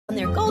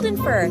their golden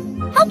fur,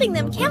 helping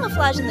them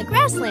camouflage in the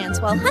grasslands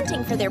while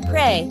hunting for their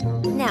prey.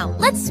 Now,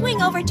 let's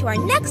swing over to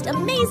our next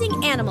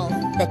amazing animal,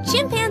 the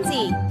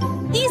chimpanzee.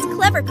 These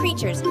clever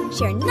creatures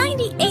share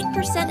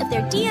 98% of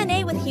their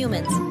DNA with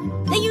humans.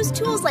 They use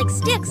tools like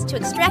sticks to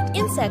extract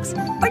insects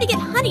or to get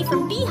honey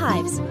from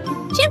beehives.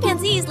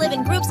 Chimpanzees live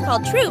in groups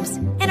called troops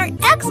and are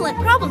excellent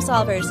problem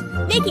solvers,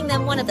 making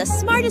them one of the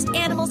smartest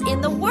animals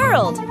in the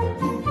world.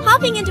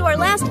 Hopping into our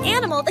last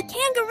animal, the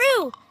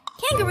kangaroo.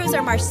 Kangaroos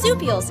are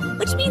marsupials,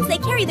 which means they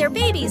carry their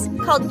babies,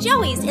 called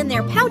joeys, in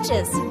their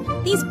pouches.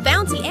 These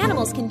bouncy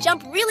animals can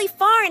jump really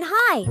far and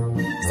high.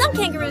 Some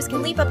kangaroos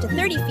can leap up to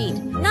 30 feet,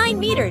 9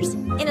 meters,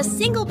 in a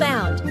single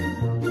bound.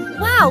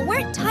 Wow,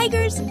 weren't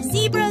tigers,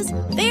 zebras,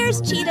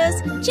 bears,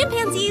 cheetahs,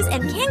 chimpanzees,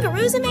 and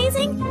kangaroos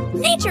amazing?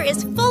 Nature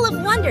is full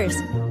of wonders.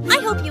 I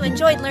hope you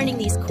enjoyed learning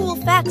these cool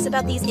facts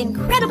about these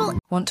incredible...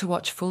 Want to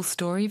watch full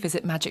story?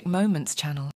 Visit Magic Moments channel.